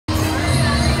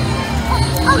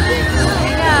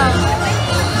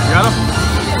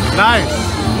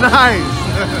Nice.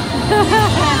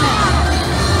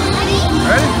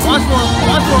 Ready? Watch for him.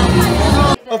 Watch for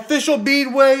him. Official bead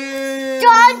weigh-in.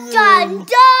 Dun, dun, dun.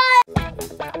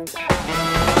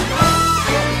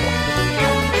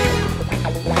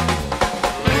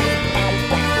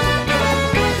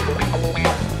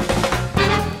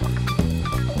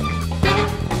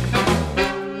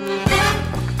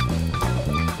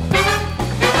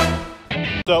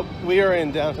 So we are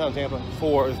in downtown Tampa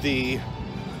for the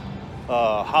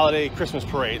holiday Christmas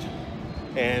parade,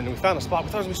 and we found a spot. We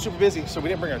thought it was gonna be super busy, so we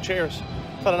didn't bring our chairs.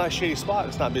 Found a nice shady spot.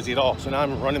 It's not busy at all. So now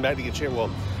I'm running back to get chairs. Well,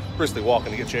 briskly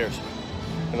walking to get chairs,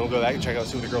 and then we'll go back and check out,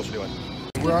 see what the girls are doing.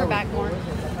 Where are we? Back more.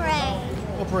 Parade.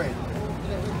 What parade?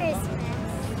 Christmas.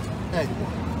 Hey,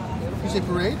 you say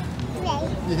parade? Parade.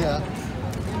 Yeah.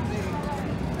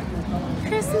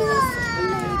 Christmas.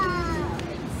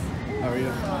 How are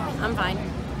you? I'm fine.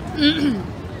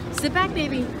 Sit back,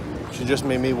 baby. She just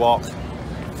made me walk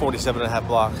 47.5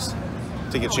 blocks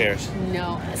to get chairs.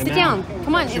 No. Sit down.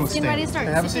 Come on. It's getting ready to start.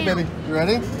 Hey, have a seat, baby. You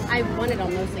ready? I wanted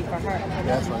them mostly for her. Yeah,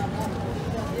 that's fine.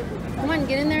 Come on,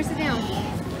 get in there, sit down.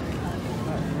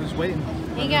 We're just waiting.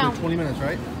 Here you go. 20 minutes,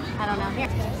 right? I don't know. Here.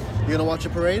 You gonna watch a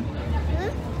parade?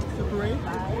 Hmm? The parade?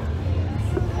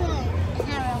 It's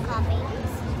not real coffee.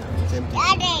 It's empty.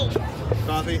 Daddy.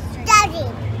 Coffee? Daddy.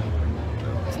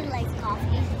 She likes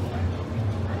coffee.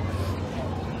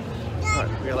 All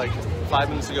right, we got like 5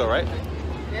 minutes to go, right?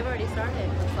 They've already started,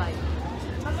 looks like.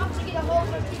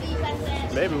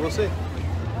 Maybe, we'll see.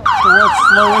 The world's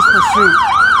slowest pursuit.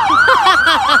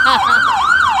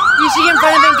 You should get in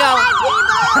front of it and go.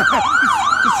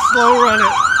 Just slow run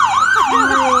it.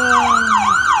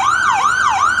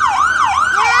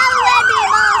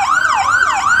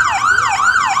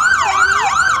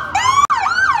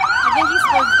 I think he's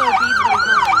supposed to throw beads with his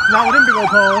hand. Not with him big old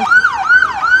paws.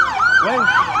 Wave.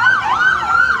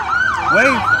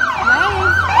 Wave.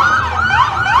 Wave.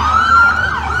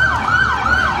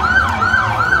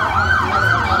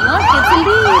 Look, get some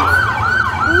beads.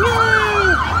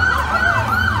 Yay!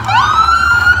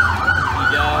 You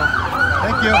go.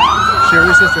 Thank you. Share with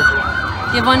your sister.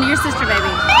 Give one to your sister,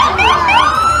 baby.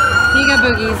 Here you go,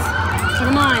 Boogies. Put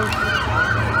them on.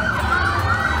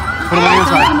 Put them on the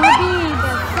Some inside. more beads.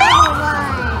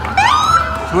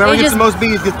 Whoever They gets just- the most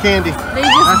beads gets candy. They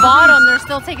just bought them. They're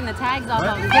still taking the tags off of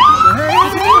them. Get your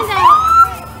hands out.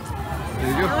 There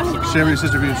you go. Share with your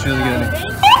sister if she doesn't get any.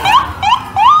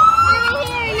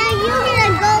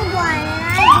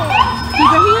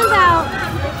 Keep your hands out.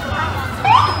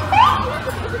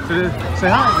 Say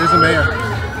hi. There's the mayor.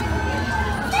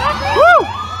 Woo!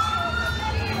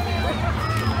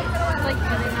 Like,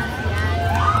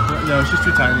 No, she's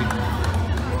too tiny.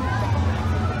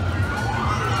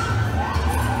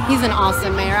 he's an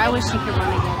awesome mayor. I wish he could run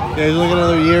again. Yeah, he's only got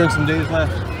another year and some days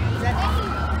left.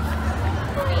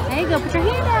 There you go. Put your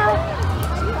hand out.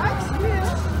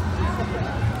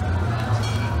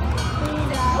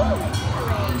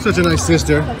 Such a nice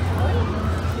sister.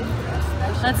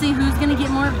 Let's see who's gonna get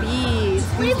more beads.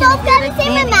 We Who's both gonna get got a the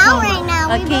same candy amount coma? right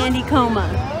now. A candy coma.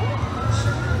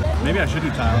 Maybe I should do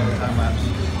time lapse.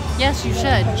 Yes, you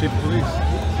should. Chief police.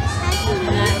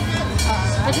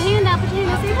 Put your hand out. Put your hand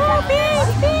out. Say, whoa,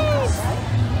 beads, beads.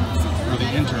 Or the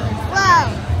interim. Whoa.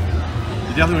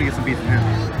 You definitely want to get some beads from here.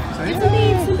 Get some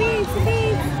beads, some beads, some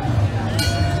beads.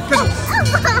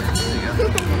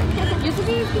 Get some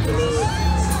beads, get some beads.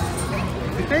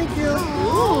 Thank you.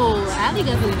 Ooh, Allie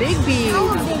got some big beads. I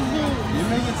want big beads. You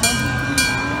making something?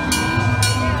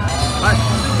 Hi.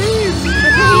 Beads. Put your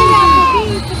hand out for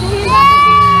beads. Put your hand out for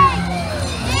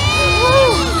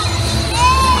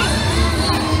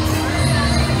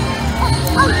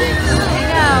beads. There you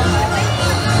go.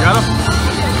 You got them?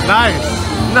 Nice.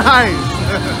 Nice.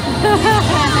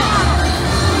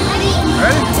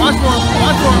 Ready? Watch for him.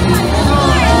 Watch for him. Oh.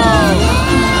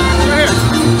 Right here.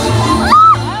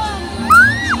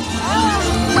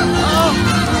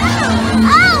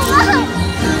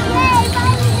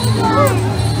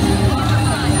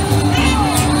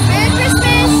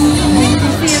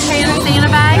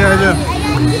 Yeah, I do.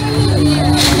 You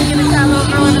gonna tell little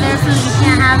girl over there so you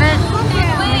can't have it?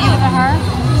 Will you give it to her?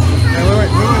 Hey,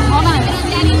 wait. Hold on.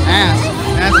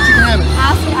 Ask if she can have it.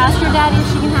 Ask your daddy if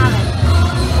she can have it.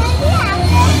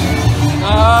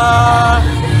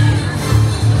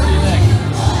 What do you think?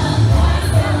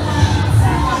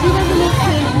 She doesn't make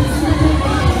sense.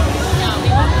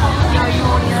 No, you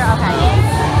won't eat it? Okay.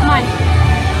 Come on.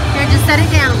 Here, just set it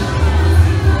down.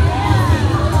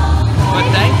 But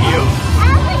thank you.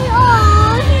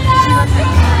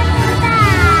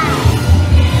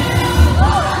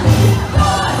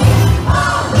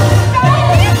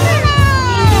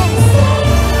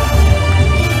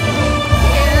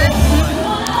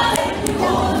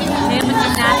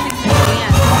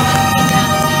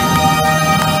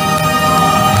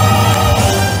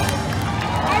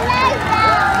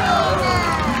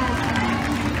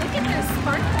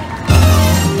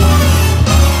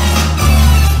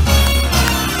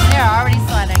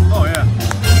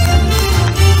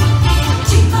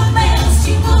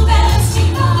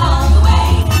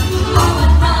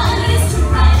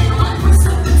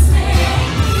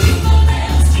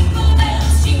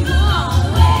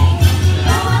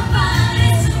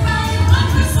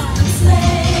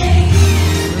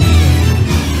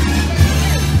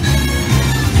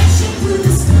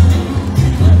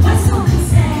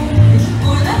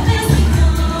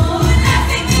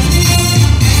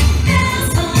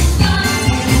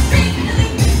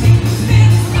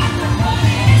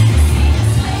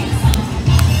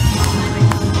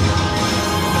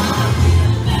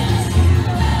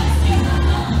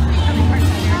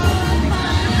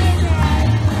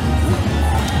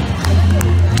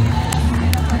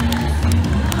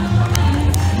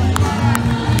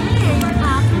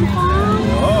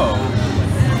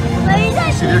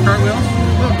 their cartwheels.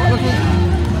 Look, look,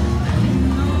 look.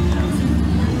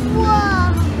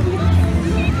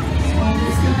 Whoa.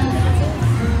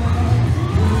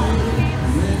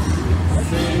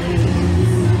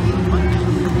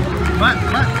 Clap,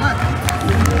 clap,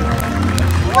 clap.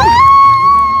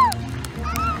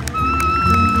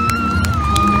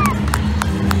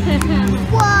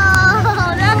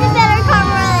 Whoa, that's a better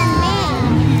camera than me.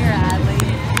 Here, Adley.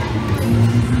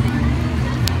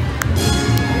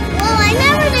 Well, I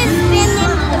never did spin into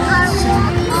the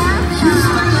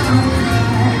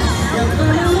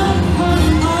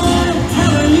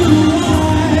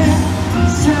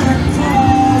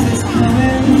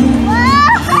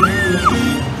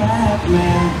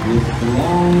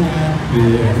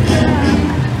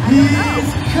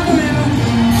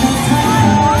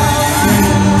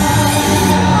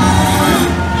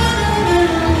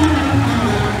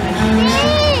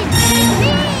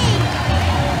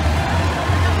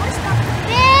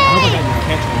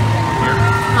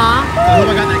I hope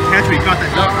I got that catcher. You got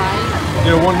that duck. Alright.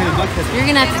 You're a one-handed duck catcher. You're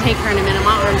gonna have to take her in a minute.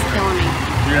 My arm's killing me.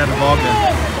 You're gonna have to vlog then.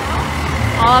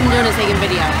 All I'm doing is taking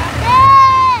video.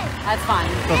 That's fine.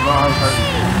 Because my arm's hurting.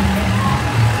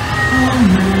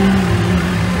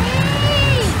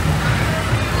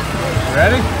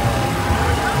 Ready?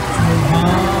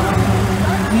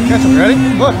 Catch him. Ready?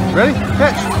 Look. Ready?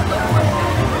 Catch.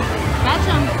 Catch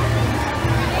him.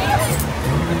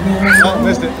 Oh,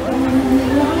 missed it.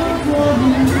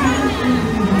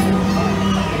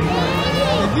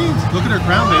 Look at her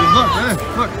crown, baby. Look, right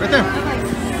there. Look, right there.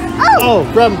 Oh,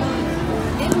 grab him.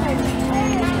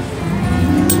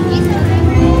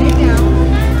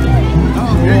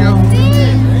 Oh, here you go.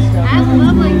 That's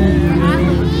lovely.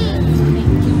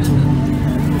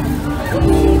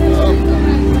 Oh,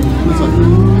 this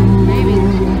one. Baby.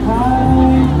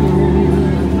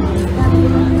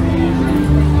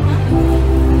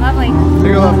 Lovely. Here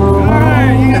you go, love.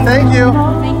 Hey, thank you.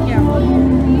 Thank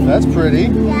you. That's pretty.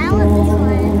 That was fun.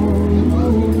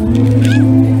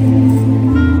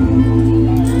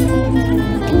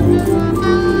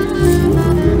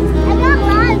 I got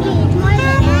lollies more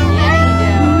than Yeah, you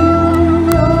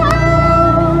do.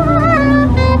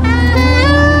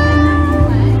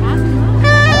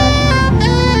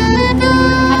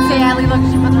 I'd say, Adley, look,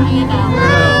 she puts her hand out.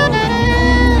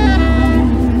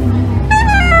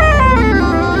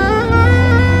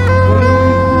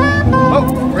 Oh,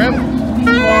 grab him.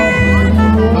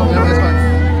 Oh, no, that's fine.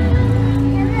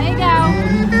 There you go.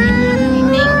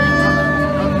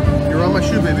 You're on my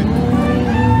shoe, baby.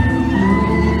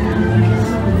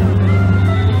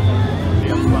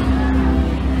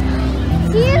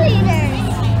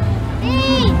 cheerleaders.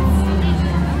 Bead.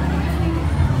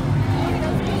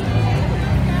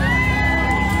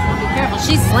 Be careful,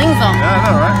 she slings them. Yeah, I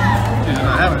know, right? She's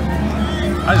not having it.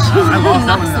 I lost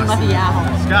that one in somebody the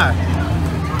out. sky.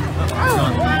 Oh, it's gone.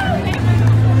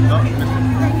 Oh, missed it.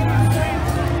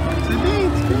 Say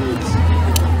beads, beads.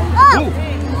 Oh, Ooh,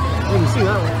 you can see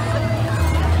that one.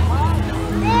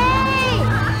 Bead.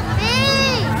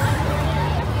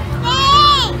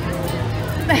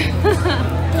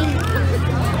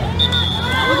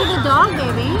 Look at the dog,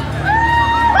 baby.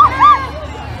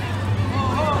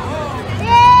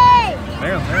 Bead.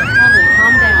 There, there. Lovely,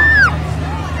 calm down.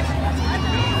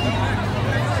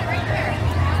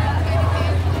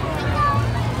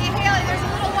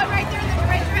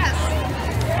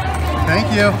 Thank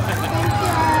you.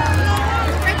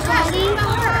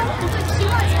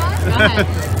 Go ahead.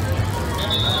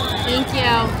 Thank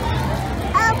you.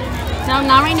 Oh, No,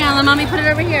 not right now. Let mommy put it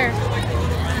over here.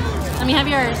 Let me have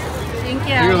yours. Thank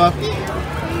you. Here you go, love.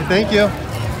 Thank you.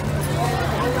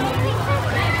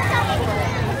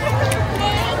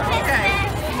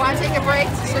 Want to take a break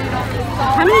so you don't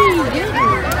fall? How many are you getting?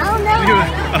 oh no.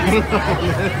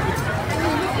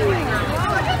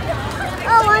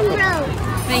 Oh, one broke.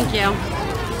 Thank you.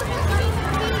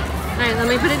 All right, let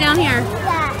me put it down here.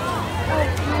 That.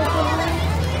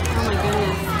 Oh my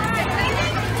goodness.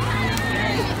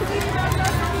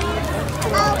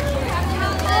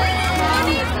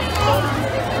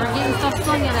 We're getting stuff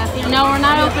slung at us. No, we're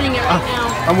not opening it right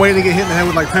now. I'm waiting to get hit in the head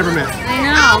with like peppermint. I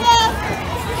know.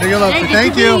 There you go, love. There, Say get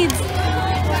thank your you. beads.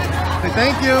 Say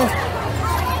thank you.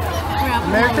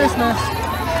 Merry Christmas.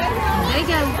 There you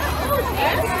go.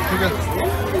 Here you go.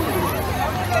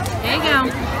 There you go.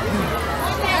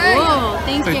 Whoa,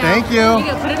 thank Say you. thank you. Here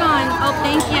you go, put it on. Oh,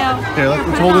 thank you. Here, let's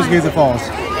Put it hold this in on. case it falls.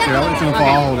 Here, it's gonna fall.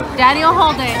 I'll hold it. Daddy will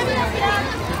hold it.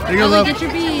 There you go, Ellie, love. get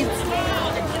your beads.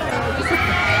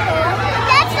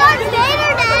 That's Darth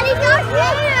Vader, Daddy. Darth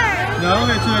Vader. No,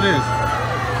 that's who it is.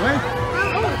 Wait.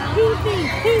 Pink beads,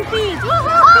 pink beads.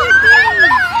 Woohoo, Oh, pink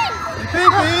beads.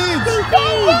 Pink beads. Pink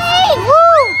bead.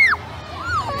 Woo!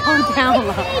 crown,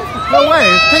 love. No way.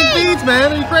 It's pink beads,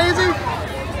 man. Are you crazy?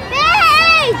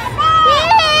 Beads!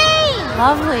 Beads!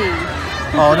 Lovely.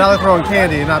 Oh, now they're throwing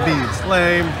candy, not beads.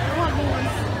 Lame.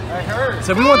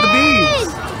 So we want the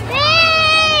beads.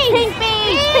 Beads! Pink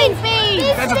beads! Pink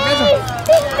beads! Catch 'em, catch 'em.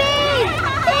 Pink beads!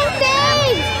 Pink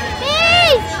beads!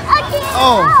 Beads! Okay.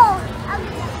 Oh.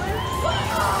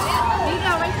 There you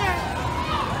go, right there.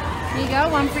 There you go,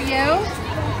 one for you.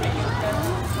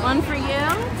 One for you.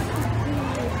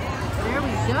 There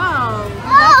we go.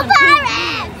 Oh,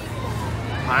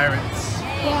 pirates! Pirates.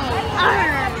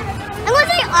 I'm going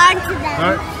to say arg to them.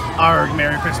 All right. Arg,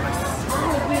 Merry Christmas.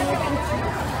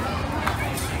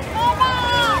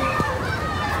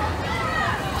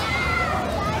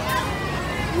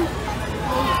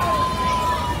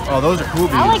 Oh, those are cool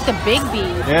beads. I like the big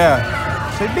beads. Yeah.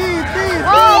 Say beads, beads,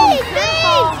 Oh,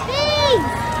 Beads!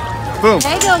 Beads! Boom.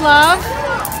 there you go, love.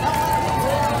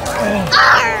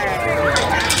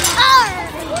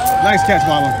 Nice catch,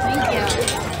 Mama. Thank you.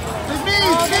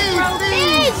 Beads, beads,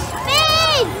 Beads!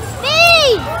 Beads!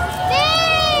 Beads!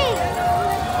 Beads!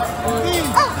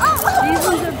 Oh, oh, oh. These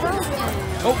ones are broken.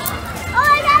 Oh. Oh,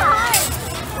 I got a heart.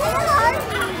 I got a heart.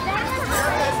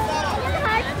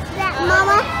 That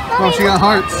Mama. Oh, she got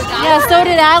hearts. Yeah, so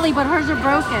did Allie, but hers are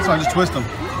broken. So I just twist them.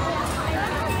 Here,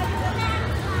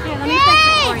 let me fix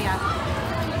it for you.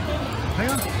 Hang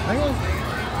on, hang on.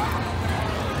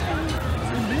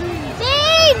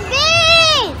 Beads!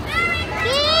 Beads!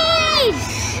 Beads!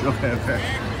 Okay, okay.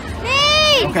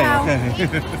 Beads! Okay, okay.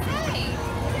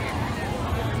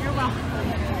 You're welcome.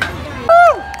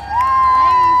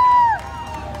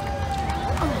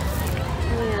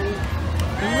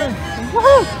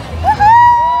 Woohoo!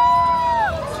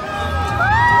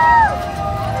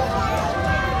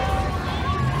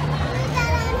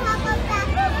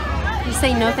 You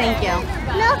say no thank you.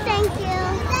 No, thank you.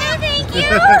 No, thank you.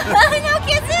 No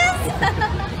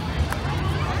kisses.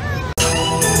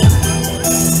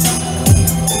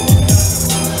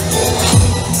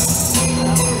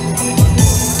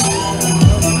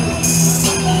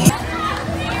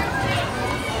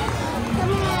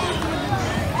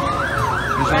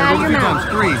 Your mouth.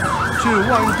 3, 2,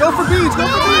 1. Go for beads, go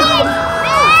for beads.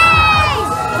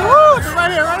 Woo, it's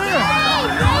right here, right here.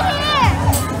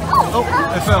 Oh,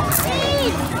 it fell.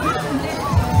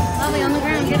 Lovely, on the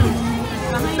ground, get them.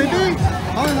 Behind Say you. beads.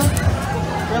 Oh, no.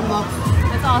 Grab them off.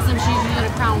 That's awesome, she's using a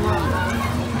crown roll.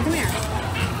 Come here.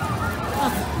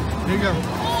 Here you go.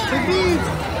 Say beads.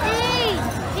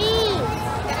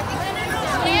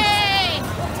 Yay!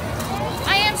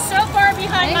 I am so far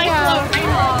behind There my you go. float.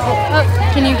 Oh,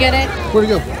 can you get it? Where'd it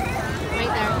go? Right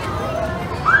there.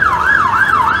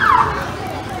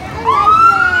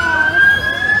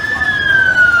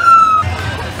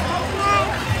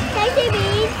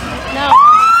 No.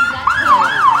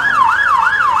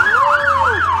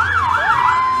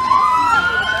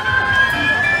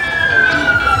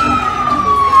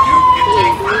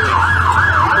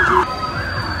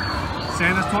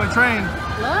 Santa's toy train.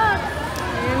 Look,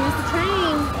 there is the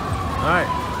train. All right.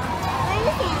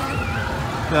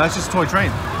 No, that's just a toy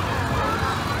train.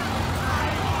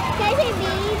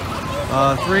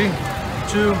 3,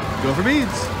 2, go for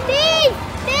beads. Beads!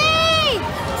 Beads!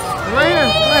 Right here,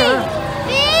 right here.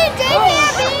 Beads! Right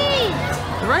here, beads!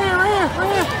 Right here, right here,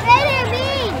 right here. Right here,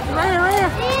 beads! Right here, right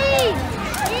here. Beads!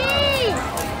 Beads!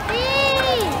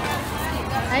 Beads!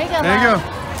 There you go, There you go.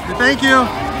 love. Thank you.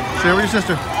 Share with your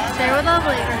sister. Share with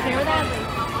Lovely, or share with Adley.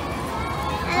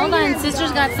 Hold on,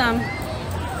 sister's got some.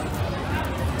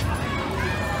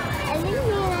 I think me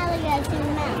and Allie got two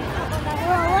now.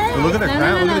 Look at their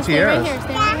crown. Look at the Stay right tiaras. here,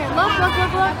 stay right here. Look, look,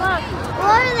 look, look, look.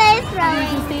 What are they You throwing?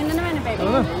 can stand in a minute, baby. I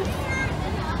don't know.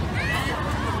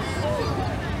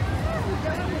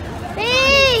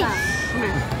 Beads! Come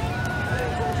here.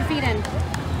 Put your feet in.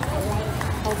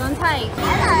 Hold on tight.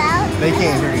 Hello. They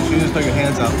can't hear you. So you just throw your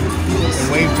hands up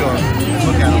and wave to them.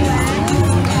 Look at them.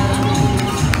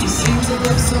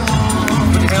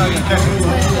 Put your hand on your chest.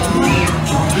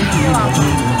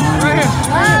 Right here.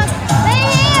 Right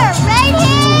here! Right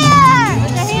here!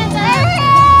 Put your hands up. Right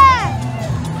here!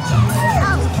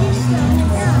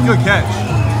 Good catch.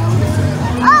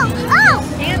 Oh! Oh!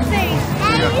 Dancing.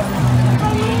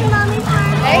 Daddy's Mommy's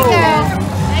turn. There you go.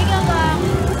 There you go, love.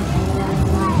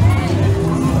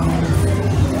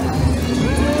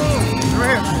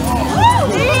 Right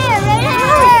here. Right here! Right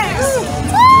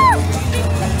here!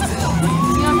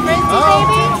 You want frisbee, Oh.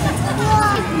 baby?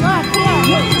 Look, here.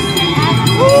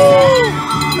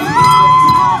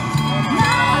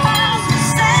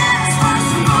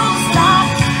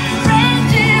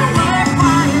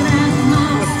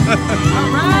 All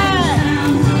right.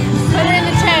 Put it in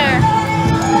the chair.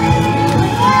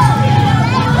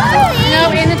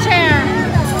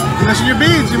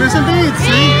 can't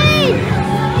see.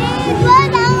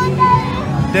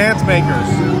 Dance makers.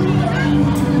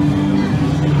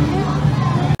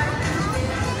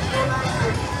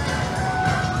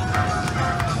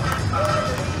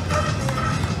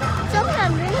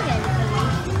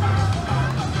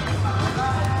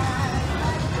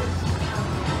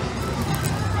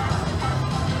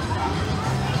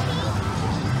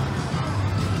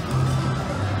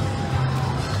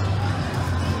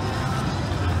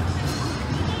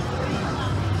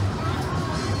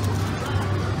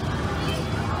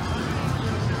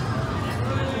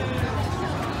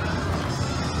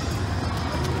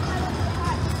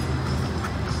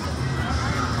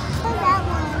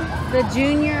 The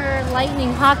Junior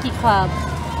Lightning Hockey Club.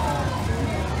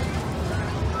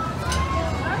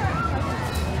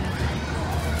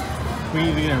 We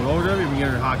need to get in roller derby or we get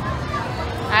her hockey.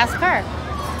 Ask her.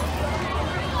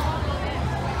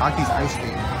 Hockey's ice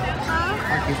skating.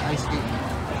 Hockey's ice skating.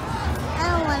 I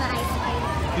don't want ice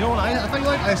cream. You don't want ice? I thought you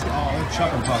liked ice skating. Oh, they're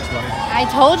chucking pucks, buddy. I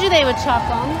told you they would chuck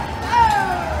them.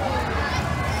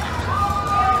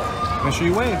 Make sure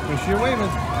you wave. Make sure you're waving.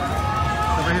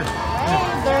 Over here.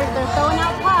 They're throwing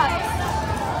out pucks.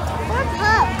 What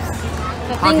pups?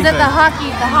 The things that the hockey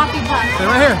pucks. Stay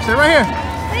right here. Stay right here.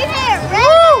 Right here. Right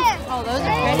here. Oh, those are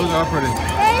Oh, pretty. those are pretty.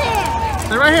 Right here.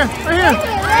 Stay right here. Right here.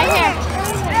 Right here.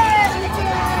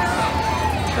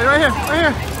 Stay right here. Right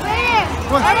here. Right here.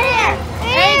 What? Over here.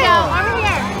 There you go. Over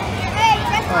here. Hey,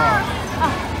 that's one.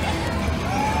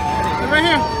 Stay right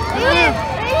here. Stay right here.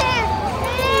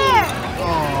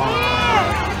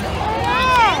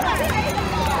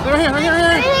 Right here. Right here.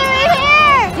 Right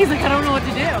here. He's like, I don't know what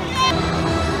to do.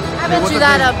 I bet what's you the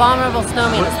that thing? abominable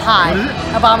snowman is high. What is it?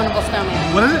 Abominable snowman.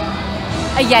 What is it?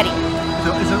 A Yeti.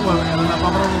 Is it what? An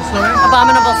abominable snowman?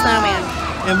 Abominable snowman.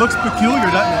 It looks peculiar,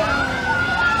 doesn't it?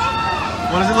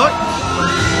 What does it look?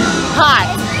 Hot.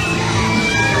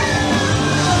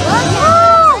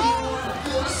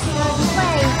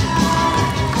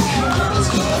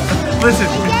 Listen,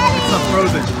 it's not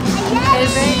frozen.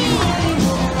 Is it?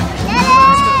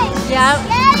 Yep.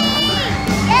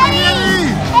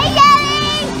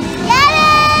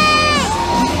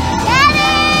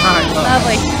 Alright,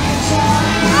 Lovely.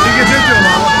 she gets into it,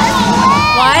 Mama.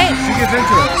 What? She gets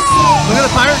into it. Look at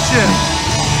the pirate ship.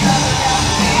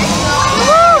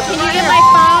 Can you get my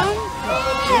phone?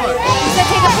 He said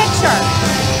take a picture.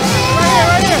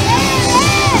 Right here.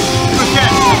 Good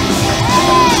catch.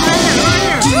 Right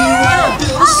here. Yeah.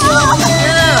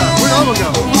 Where'd Elmo go?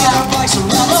 It's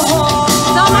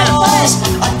on my foot.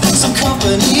 I think some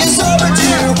company is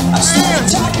overdue. I started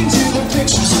talking to the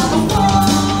pictures on the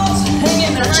walls,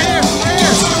 hanging there.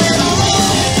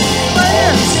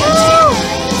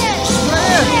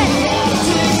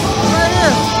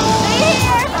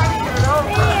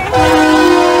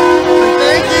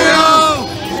 Thank you.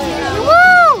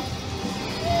 Woo!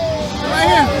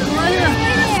 Right here.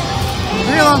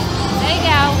 Here, Lon. There you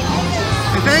go.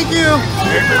 Hey, thank you.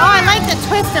 Oh, I like the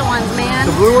twisted ones, man.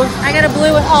 The blue one? I got a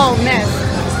blue one. Oh, miss.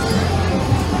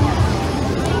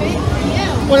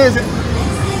 What is it?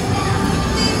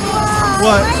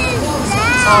 What?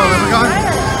 Oh, there we go.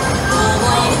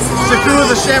 It's the crew of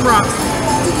the Shamrock.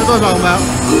 That's what I'm talking about.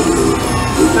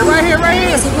 They're right here, right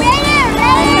here. Say,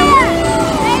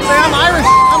 I'm Irish.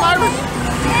 I'm Irish.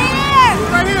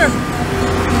 Right here.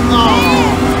 Oh.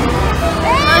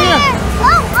 Right here.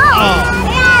 Oh.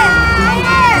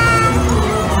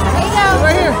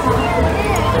 Right here.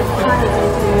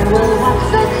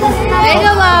 There you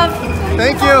go, love.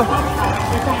 Thank you.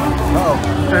 Uh-oh.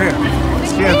 Right here.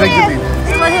 Yeah, thank you, Bead.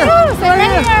 Stay right here. Stay right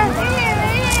here.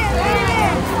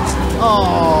 Oh.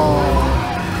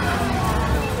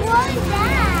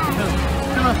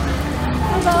 Come on.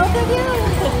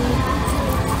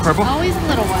 Purple? Always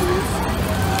little ones.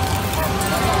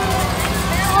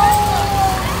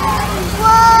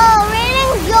 Whoa,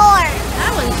 reading yours.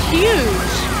 That one's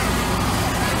huge.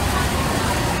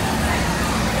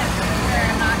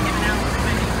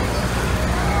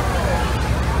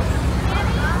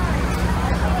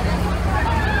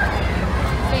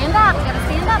 Stand up. You gotta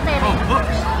stand up, baby. Oh,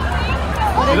 books.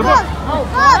 What Get is a it? book. Oh,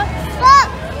 book.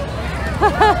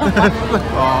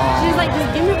 Oh. She's like, just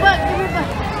give me a book, give me a book.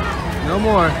 No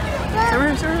more. Come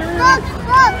here, sir. Look.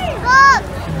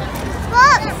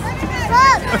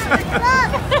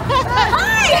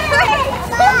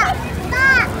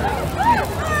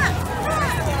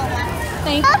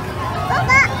 Thank you.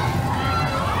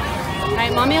 All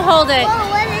right, mommy will hold it. Whoa,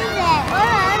 what is it? What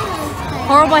are these?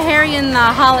 Horrible Harry in the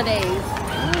holidays.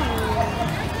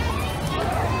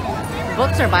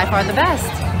 Books are by far the best.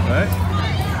 Right?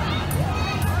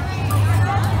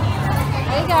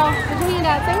 There you go. Put your hand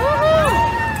out. Say woohoo.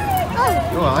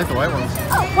 Oh, I like the white ones.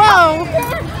 Whoa!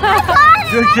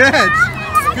 Good catch.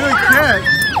 Good catch.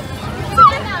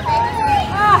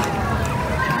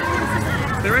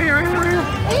 They're right here, right here, right here.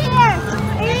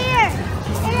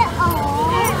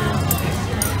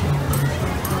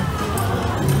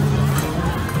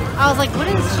 I was like, what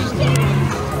is she doing?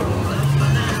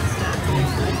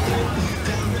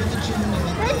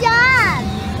 Good job.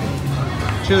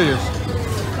 Cheerleaders.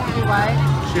 What?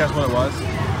 She asked what it was.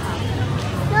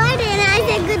 No, I didn't. I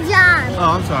said good job.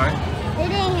 Oh, I'm sorry. They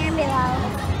didn't hear me though.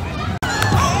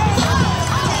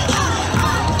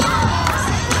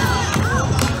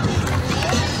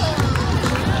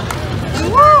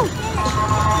 Woo!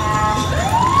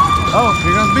 Oh,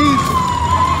 here comes Bead.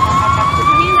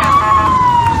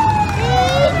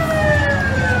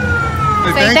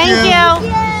 Say thank you.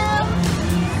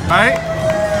 All right.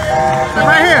 Stay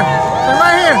right here. Stay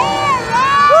right here.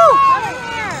 Woo!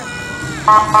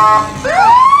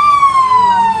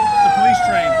 It's a police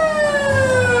train.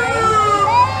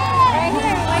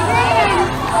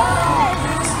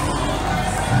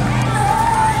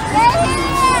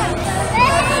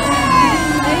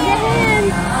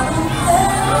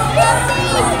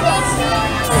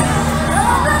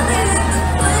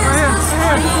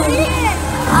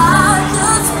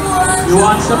 You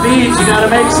want some beads, you gotta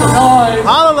make some noise.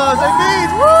 All of us, say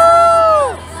Bead.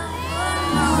 Woo!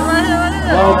 Stay right here, right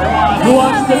here. Oh, come on. Who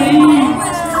wants the beads?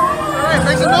 All right,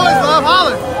 make some noise, love.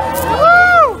 Holler.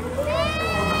 Woo!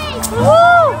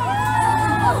 Woo!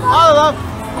 Holler, love.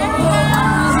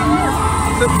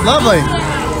 Lovely.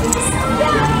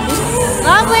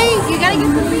 Lovely, you gotta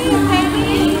get the beads,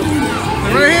 baby.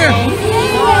 They're right here.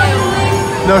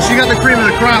 No, she got the cream of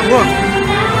the crop. Look.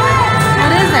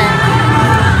 What is it?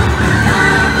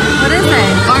 What is it?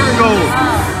 Iron gold.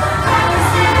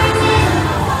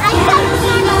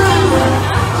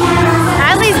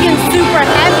 Adley's getting super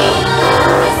heavy.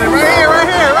 Stay right here, right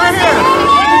here, right here.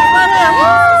 Right here.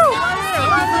 Woo!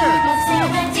 Right here, right here.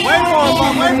 Wait for him,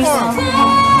 Mom. Wait for him.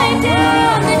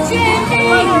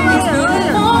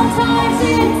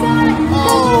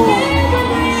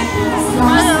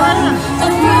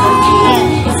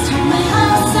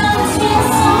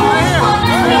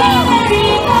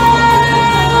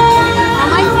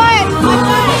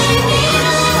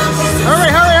 Hurry,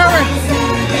 hurry, hurry.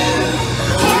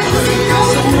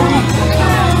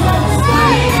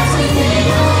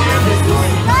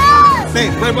 Hey,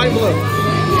 red, white, blue.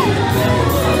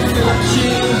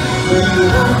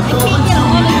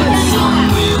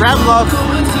 Grab love.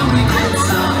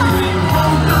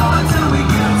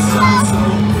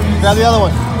 Grab the other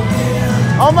one.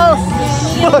 Almost.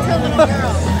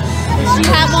 Does she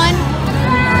have one?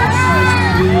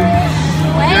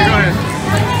 Yeah, go ahead.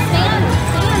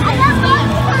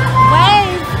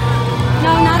 Wave.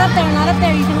 No, not up there, not up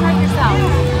there. You can hurt yourself.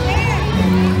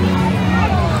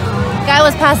 Guy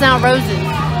was passing out roses.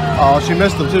 Oh, she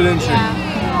missed them too, didn't she? Yeah.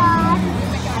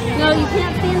 No, you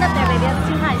can't stand up there, baby. That's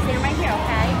too high. Stand right here,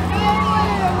 okay?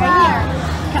 Right here.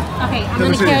 Okay,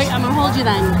 I'm gonna hold you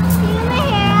then.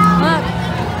 Look.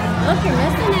 Look, you're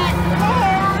missing it.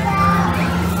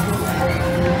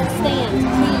 Stand,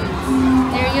 please.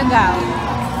 There you go.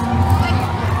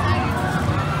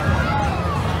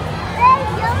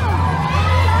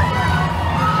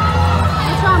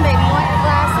 What's wrong, baby? You want your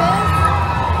glasses?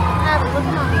 Abby, look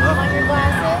at mommy. You want your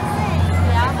glasses?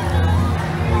 Yeah.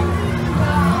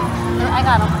 I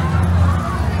got them.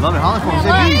 Love it. Holler for him. Look.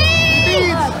 Say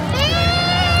beads.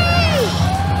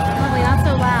 Lovely, not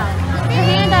so loud. Put your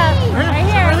hand up. Right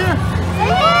here. Right here.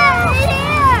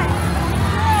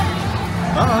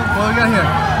 Uh-oh. What do we got here?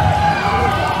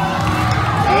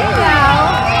 There you go.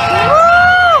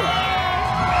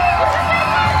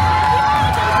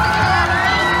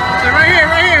 They're right here,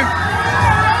 right here.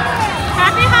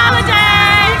 Happy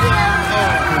holidays!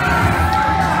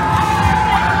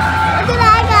 What did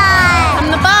I got?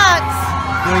 From the box.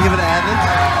 You want to give it to Adley?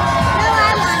 No,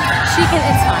 I want it. She can,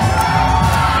 it's fine.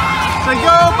 Say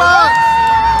go, Bucks!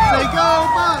 Say go,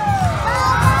 Bucks!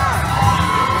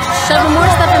 Shoving more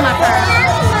stuff in my purse.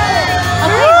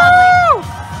 Okay, lovely.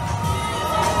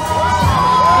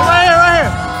 Right here, right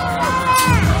here.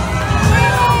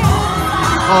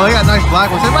 Oh, they got nice black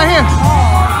ones. Say right here.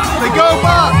 Say go,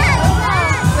 Bucks!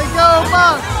 Say go,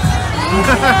 Bucks!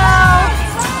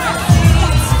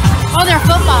 Oh, they're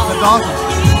footballs. That's awesome.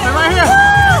 Say right here.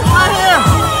 Right here.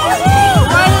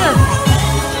 Right here.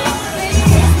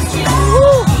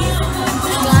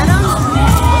 Got 'em?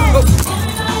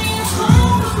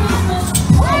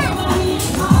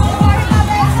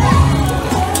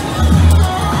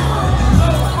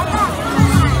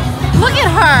 Look at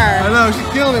her. I know, she's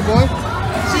killing it, boy.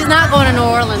 She's not going to New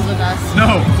Orleans with us.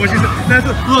 No.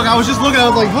 Look, I was just looking.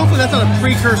 I was like, hopefully that's not a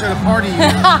precursor to party.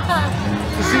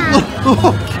 See,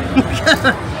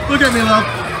 look at me, love.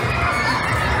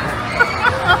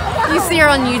 You see her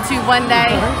on YouTube one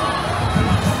day.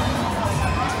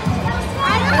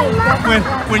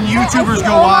 When YouTubers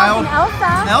go wild.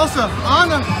 Elsa.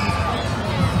 Anna.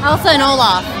 Elsa and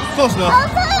Olaf. Close enough.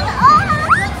 Elsa and Olaf.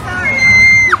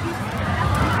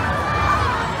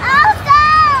 Elsa.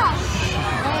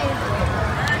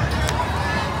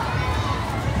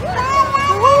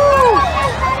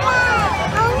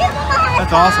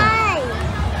 That's awesome.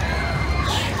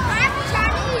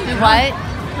 Do what?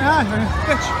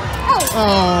 Oh.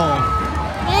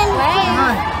 And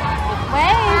Hi.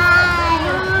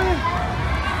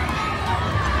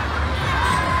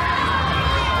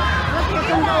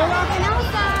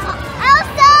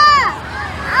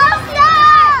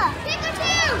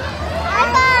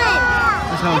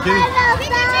 Hello Kitty.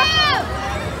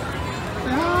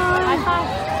 High five.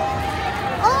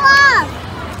 Olaf!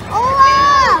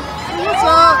 Olaf! What's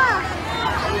up?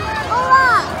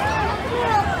 Olaf!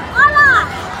 Olaf!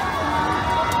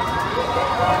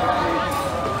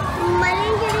 I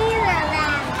didn't get either of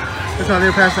them. That's how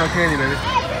they're passing out candy, baby.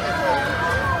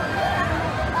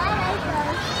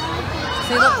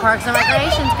 See, look, Parks and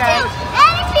Recreation's great.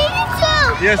 And a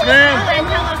Pikachu! Yes, ma'am. And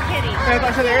Hello Kitty. I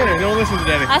thought they were in there. They don't listen to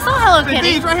Daddy. I saw Hello Say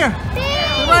Kitty. beads right here.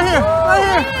 Beads! Right here. Right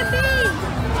here. Beads!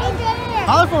 Right there!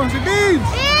 Holler for them. Say beads.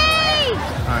 Beads!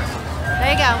 All right.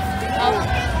 There you go.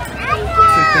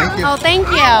 Say thank you. Oh, thank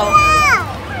you.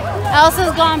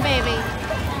 Elsa's gone, baby.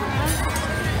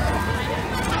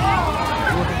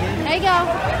 There you go.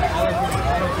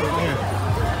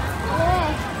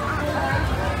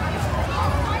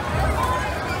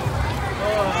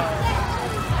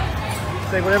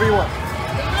 Say whatever you want.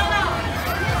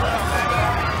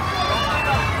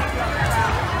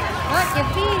 Look, give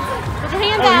beads. Put your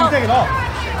hands Oh, you out. can take it off.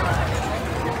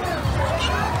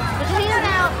 Put your hands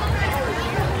out.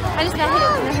 I just got hit in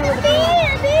the head with a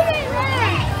bead.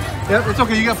 Yep, it's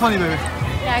okay. You got plenty, baby.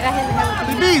 Yeah, I got hit in the head with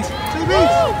a Say bead. beads. Say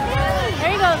beads.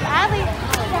 There you go, Abby.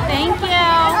 Thank you.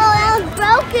 Oh, that was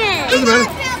broken. Listen,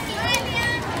 baby.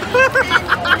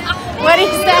 What do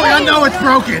you say? I know it's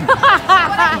broken.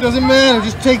 It doesn't matter.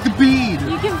 Just take the bead.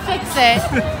 You can fix it.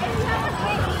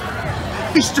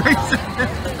 He straightens it.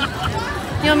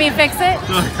 You want me to fix it?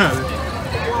 I got it.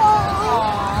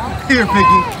 Aww. Here,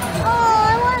 Piggy. Oh,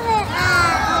 I want it.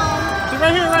 So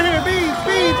right here. Beads,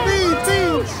 beads, beads,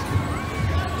 beads.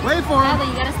 Wait for him. Abby,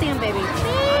 you gotta stand, baby.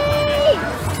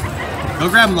 Go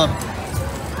grab him, love.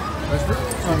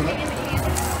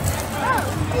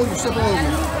 Oh, you step all over.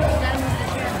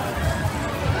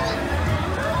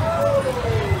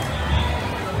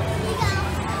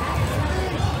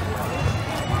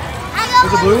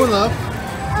 There's a blue one, love.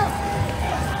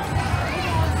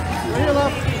 Right here,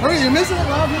 love. Hurry, you're missing it,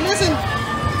 love. You're missing.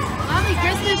 Abby,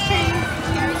 Christmas tree.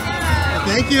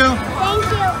 Thank you. Thank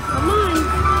you. Come on.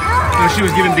 No, she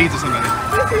was giving beads to somebody. Oh.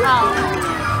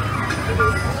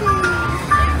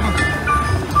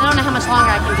 I don't know how much longer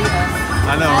I can do this.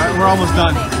 I know, right? We're almost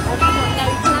done. No, you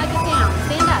cannot get down.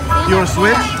 Stand up. Stand You up. want to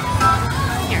switch?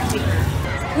 Here, take it.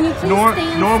 Can you please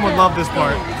stand Norm would still? love this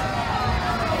part.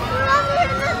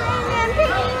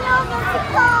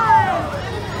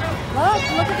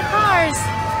 Look at the cars.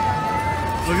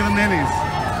 Look at the minis.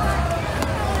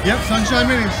 Yep, Sunshine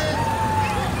Minis.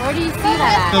 Where do you see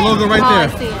that at? The logo right Oh, there.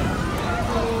 I see it.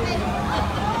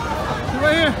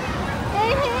 Right here.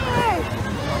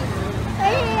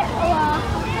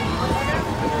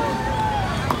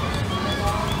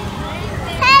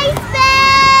 Hey,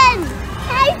 Finn!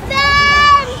 Hey,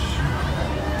 Finn!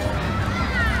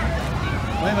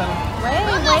 Wait a minute.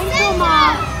 Wait till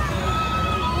Mom.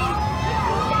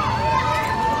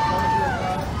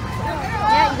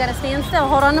 Yeah, you gotta stand still.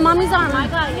 Hold on to Mommy's arm. I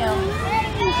got you.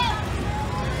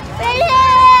 Right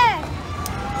here!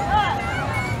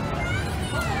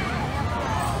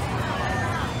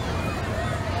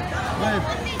 Wave.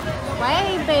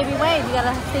 Wave, baby, wave. You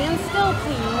gotta stand still,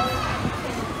 please.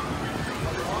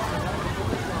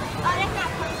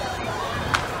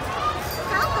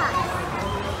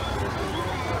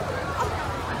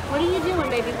 What are you doing,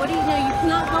 baby? What do you do? You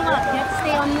cannot go up. You have to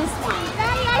stay on this one.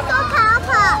 Daddy, I saw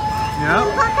Papa. Yep.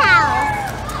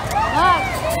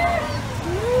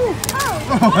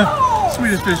 Look.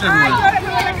 Sweetest fish everywhere.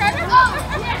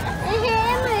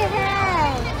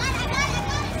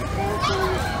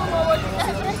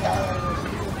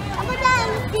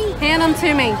 Hand them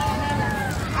to me.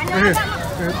 Right here.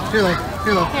 Here, love.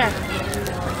 Here, love. Here.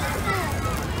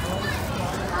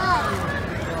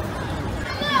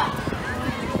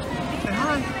 Say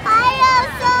hi. Hi,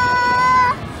 Elsa.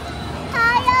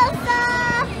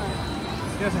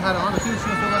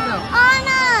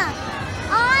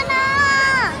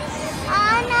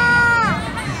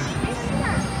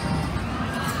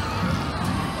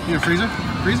 Your freezer?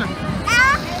 Freezer. Right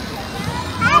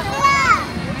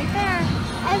there.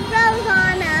 It froze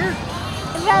on her.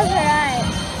 It froze her eyes.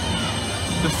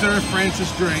 The Sir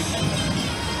Francis drink.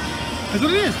 That's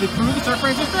what it is. They proved the Sir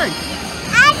Francis drink.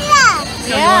 Anna!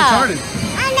 See how you Uncharted.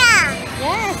 Anna!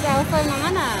 Yes, that was for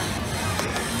Nana.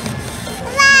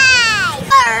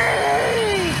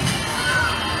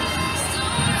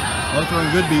 Oh,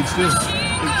 throwing good beads too.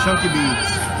 Big chunky beads.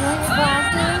 You want your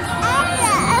glasses?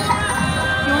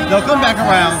 They'll come back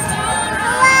around.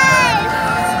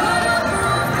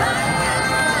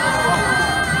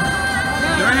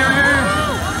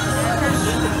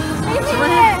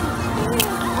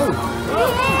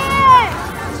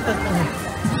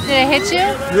 Did it hit you?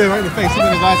 Yeah, right in the face. Look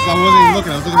at the glasses. I wasn't even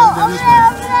looking. I was looking at this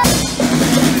way.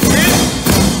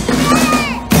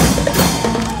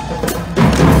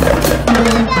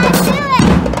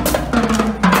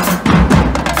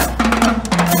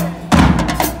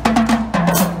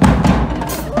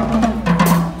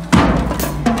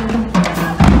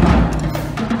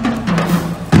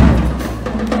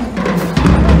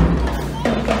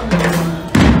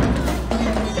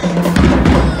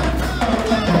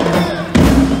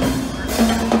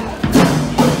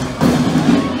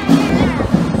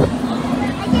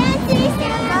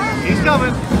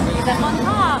 He's up on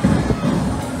top.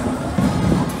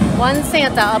 One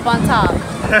Santa up on top.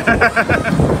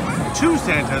 Two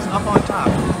Santas up on top.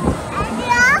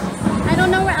 I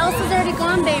don't know where Elsa's already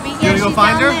gone, baby. You Yeah, gonna go she's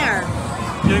find down her? there.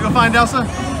 You gonna go find Elsa? All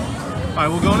right,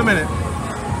 we'll go in a minute.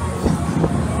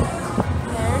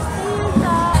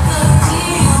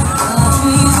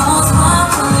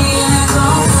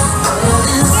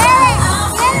 There's Santa.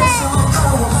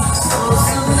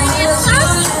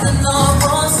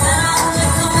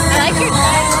 I like your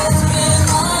dress.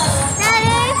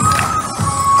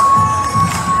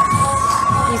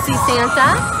 You see Santa?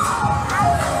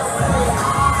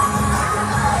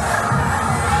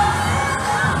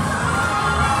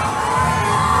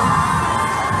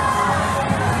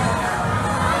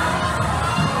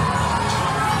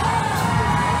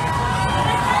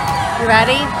 You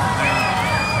ready?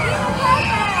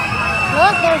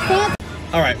 Look, there's Santa.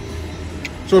 All right.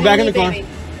 So we're back in the car. Baby.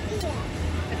 A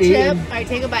chip. Eating. All right,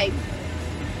 take a bite.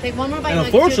 Take one more bite. And like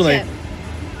it's your unfortunately,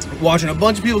 watching a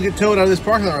bunch of people get towed out of this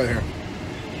parking lot right here.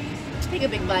 chip. Take a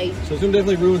big bite. So it's gonna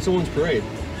definitely ruin someone's parade.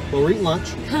 Well, we're eating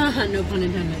lunch. No pun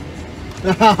intended.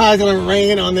 It's gonna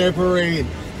rain on their parade.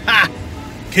 Ha!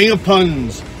 King of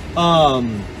puns.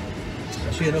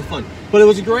 Actually had no fun. But it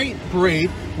was a great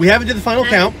parade. We haven't did the final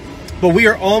count, but we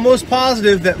are almost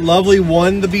positive that Lovely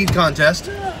won the bead contest.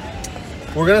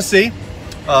 We're gonna see.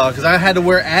 Because I had to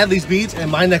wear Adley's beads and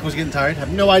my neck was getting tired. I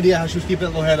have no idea how she was keeping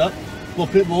that little head up. Little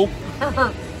pit bull.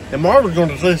 And Marvin's going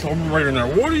to say something right in there.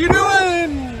 What are you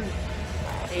doing?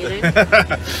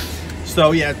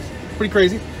 So yeah, it's pretty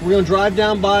crazy. We're going to drive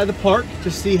down by the park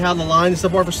to see how the line and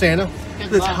stuff are for Santa.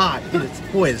 It's hot.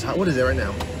 Boy, it's hot. What is it right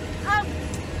now?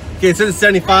 Okay, it says it's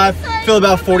 75. Feel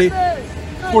about 40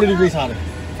 degrees hotter.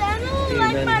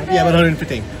 Yeah, about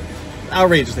 115.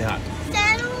 Outrageously hot.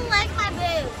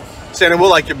 Santa will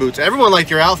like your boots. Everyone liked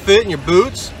your outfit and your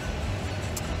boots.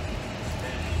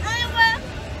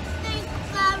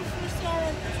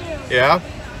 Yeah.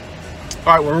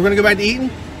 All right, well, we're gonna go back to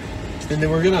eating, and then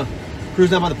we're gonna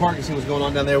cruise down by the park and see what's going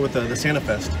on down there with the Santa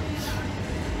Fest.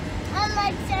 I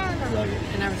like Santa. Like it.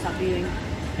 I never stopped eating.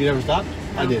 You never stopped?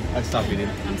 No. I did. I stopped eating.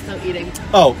 I'm still eating.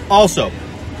 Oh, also,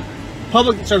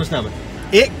 public service announcement.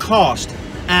 It cost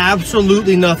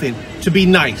absolutely nothing to be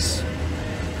nice.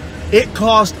 It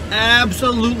cost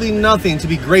absolutely nothing to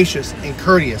be gracious and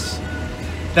courteous.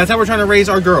 That's how we're trying to raise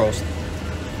our girls.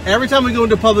 Every time we go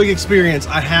into public experience,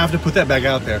 I have to put that back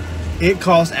out there. It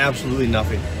costs absolutely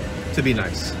nothing to be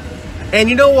nice. And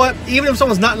you know what? Even if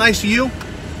someone's not nice to you,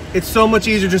 it's so much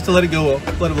easier just to let it go,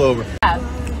 let it blow over.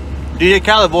 DJ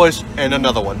Khaled voice and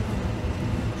another one.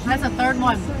 That's the third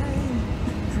one.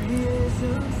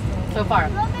 So far.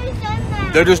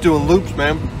 They're just doing loops,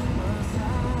 man.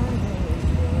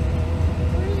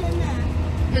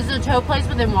 This is a tow place,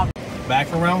 but then walk. Back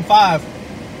for round 5.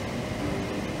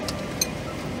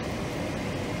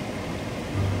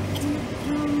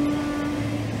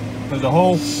 There's a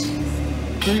whole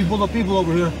 30 full of people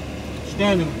over here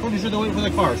standing. Pretty sure they're waiting for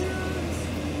their cars.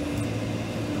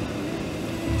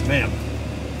 Man.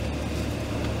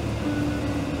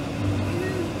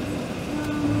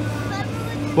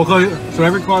 What color? So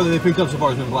every car that they picked up so far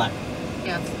has been black.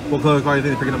 Yes. What color car do you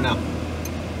think they're picking up now?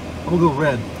 I'm gonna go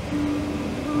red.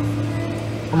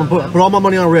 I'm gonna put all my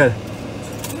money on red.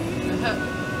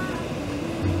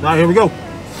 Now here we go.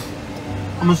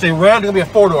 I'm gonna say red. It's gonna be a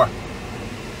 4-door.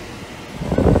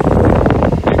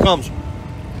 Here it comes.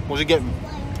 What's he getting?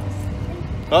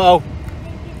 Uh-oh.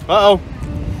 Uh-oh.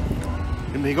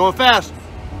 He's going fast.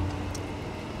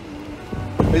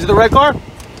 Is it the red car?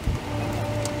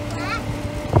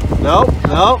 No,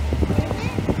 no.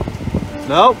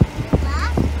 No.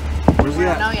 Where's he I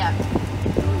at? don't know yet.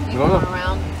 He's No, no. going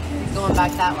around. He's going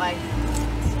back that way.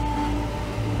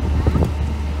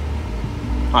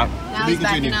 All right. Now he's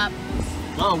backing up.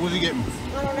 Oh, what's he getting? I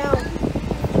don't know.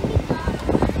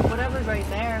 Whatever's right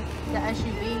there. The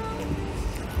SUV.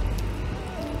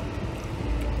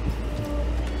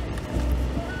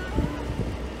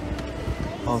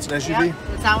 Oh, it's an SUV? Yep,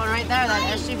 it's that one right there,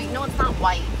 that SUV. No, it's not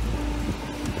white.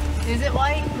 Is it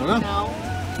white? I don't know. No.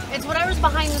 It's whatever's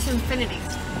behind this Infiniti.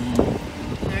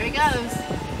 There he goes.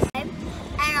 And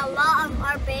a lot of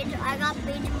our beads, I got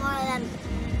beads more than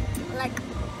like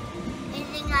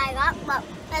anything I got. But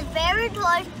my favorite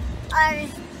toys are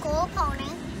this cool pony.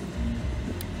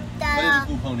 That is a That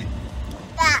cool pony.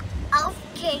 that elf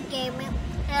kid gave me. Little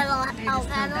They elf just drove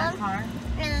that had car.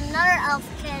 and another elf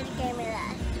kid gave me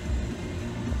that.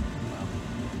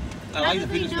 I How like do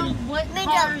the we pictures. know what Me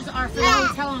cars too. are for Yeah. the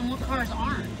hotel and what cars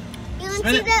aren't? You can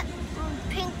Spin see it. that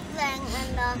pink thing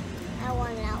and I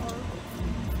want that one.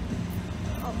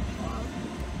 Oh,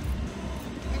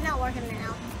 it's not working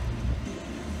now.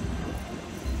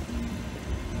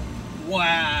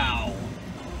 Wow.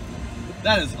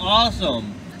 That is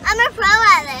awesome. I'm a pro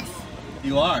at this.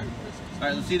 You are. All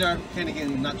right, let's eat our candy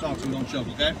cane and not talk so we don't choke,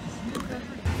 okay?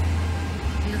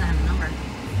 He doesn't have a number.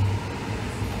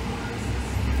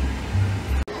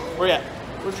 Where you at?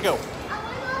 Where'd you go?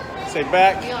 Say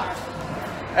back We are.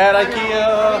 at Are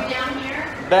IKEA. we down here?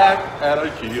 Back at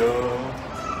IKEA.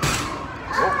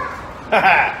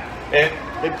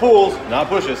 Oh. it pulls, not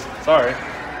pushes. Sorry.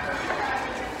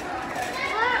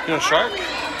 You know, shark?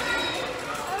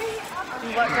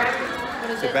 What, Greg? What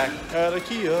is Say it? back at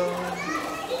IKEA.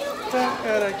 Back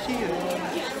at IKEA.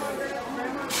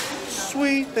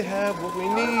 Sweet, they have what we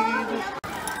need.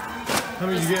 How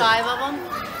many did you There's get? 5 of them.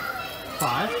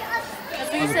 5?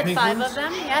 That's what you Of the said, pink 5 ones? of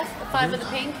them? Yes, the 5 of the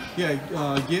pink. Yeah,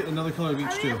 get another color of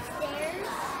each too.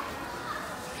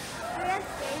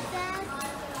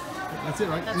 That's it,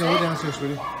 right? That's no, it? we're downstairs,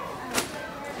 sweetie. Did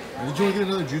you want to get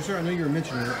another juicer? I know you were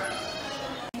mentioning it.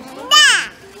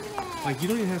 Like, you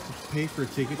don't even have to pay for a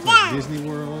ticket to like, Disney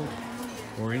World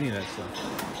or any of that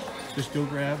stuff. Just go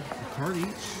grab a card each,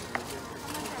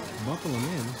 buckle them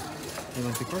in, and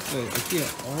like the cards at IKEA,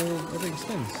 everything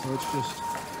spins. So it's just.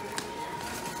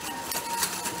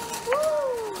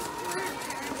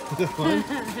 Is it fun?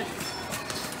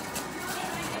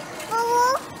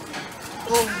 The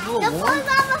floor's on the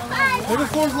side. Look at the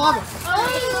floor's lava.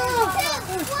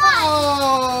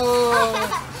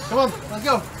 Oh! Come on, let's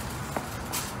go.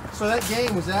 So that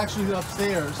game was actually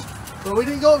upstairs, but we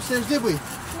didn't go upstairs, did we? No.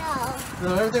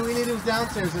 No, everything we needed was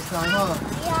downstairs this time, huh?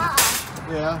 Yeah.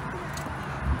 Yeah.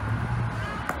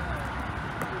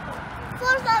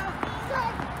 Floor's on the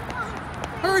side.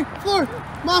 Hurry, floor,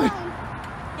 mommy.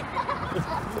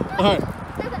 All right.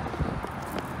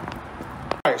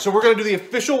 All right, so we're gonna do the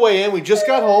official weigh-in. We just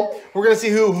got home. We're gonna see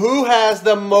who has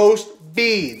the most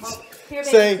beads. Here,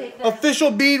 baby, Say take this. official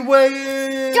bead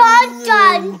weigh-in. Dun,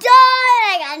 dun, dun.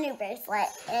 I got a new bracelet.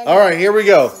 And All right, here we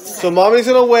go. So mommy's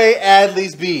gonna weigh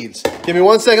Adley's beads. Give me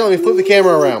 1 second. Let me flip the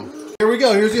camera around. Here we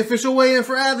go. Here's the official weigh-in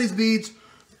for Adley's beads.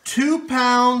 2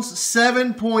 pounds,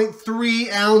 7.3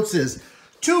 ounces.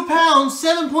 2 pounds,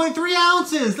 7.3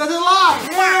 ounces. That's a lot.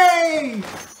 Yay!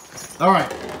 All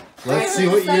right. Let's see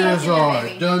what yours are.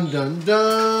 Dun, dun,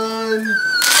 dun.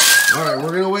 All right,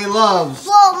 we're gonna weigh Love's.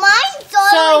 Well, mine's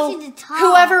all the way to the top.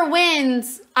 Whoever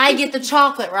wins, I get the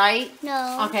chocolate, right?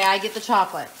 No. Okay, I get the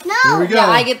chocolate. No. Here we go. Yeah,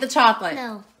 I get the chocolate.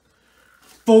 No.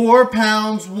 4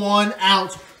 pounds, 1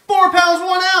 ounce. 4 pounds,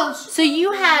 1 ounce. So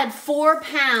you had 4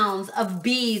 pounds of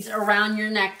beads around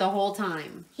your neck the whole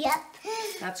time. Yep.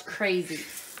 That's crazy.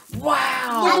 Look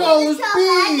Wow. at all those I get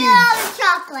all beads. the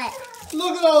chocolate.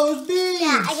 Look at all those beads.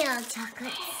 Yeah, I get all the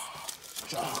chocolate.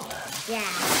 Yeah.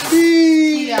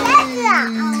 Beads. I get all the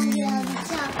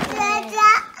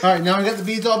chocolate. All right, now we got the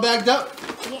beads all bagged up.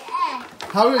 Yeah.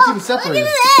 How are we gonna keep them Look separated?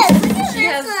 at this. Look at She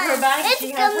this has one. her bag. It's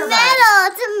She the has her bag. metal.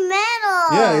 It's a metal.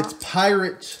 Yeah, it's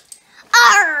pirate.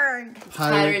 Arrgh.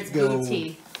 Pirate's gold.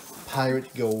 booty. Pirate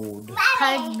gold.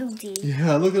 Pirate booty.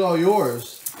 Yeah, look at all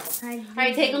yours. All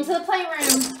right, take them to the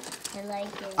playroom. I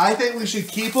like it. I think we should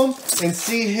keep them and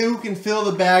see who can fill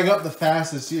the bag up the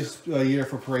fastest this year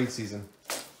for parade season.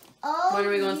 Oh. When are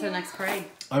we going to the next parade?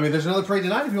 I mean, there's another parade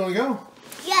tonight if you want to go.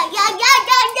 Yeah.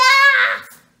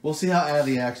 We'll see how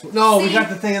Adley acts. No, we See? got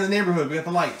the thing in the neighborhood. We got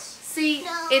the lights. See,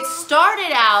 No. it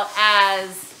started out as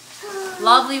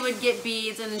Lovely would get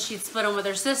beads, and then she'd split them with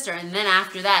her sister. And then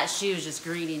after that, she was just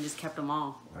greedy and just kept them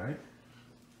all. Right.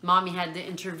 Mommy had to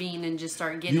intervene and just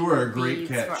start getting. You were a great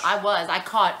beads catch. I was. I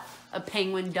caught a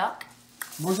penguin duck.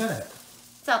 Where's that at?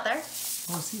 It's out there.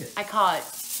 I want to see it. I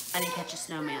didn't catch a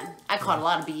snowman. I caught a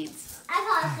lot of beads. I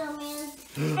caught a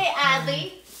snowman. Hey,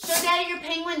 Adley, show Daddy your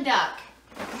penguin duck.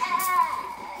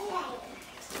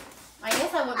 I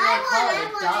guess I wouldn't really call it a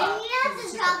duck. He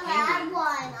has a chocolate. I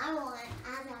want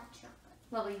chocolate.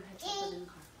 Lovely, you had chocolate in the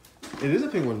car. It is a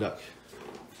penguin duck.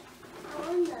 I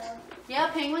wonder.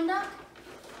 Yeah, penguin duck?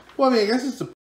 Well, I mean, I guess it's a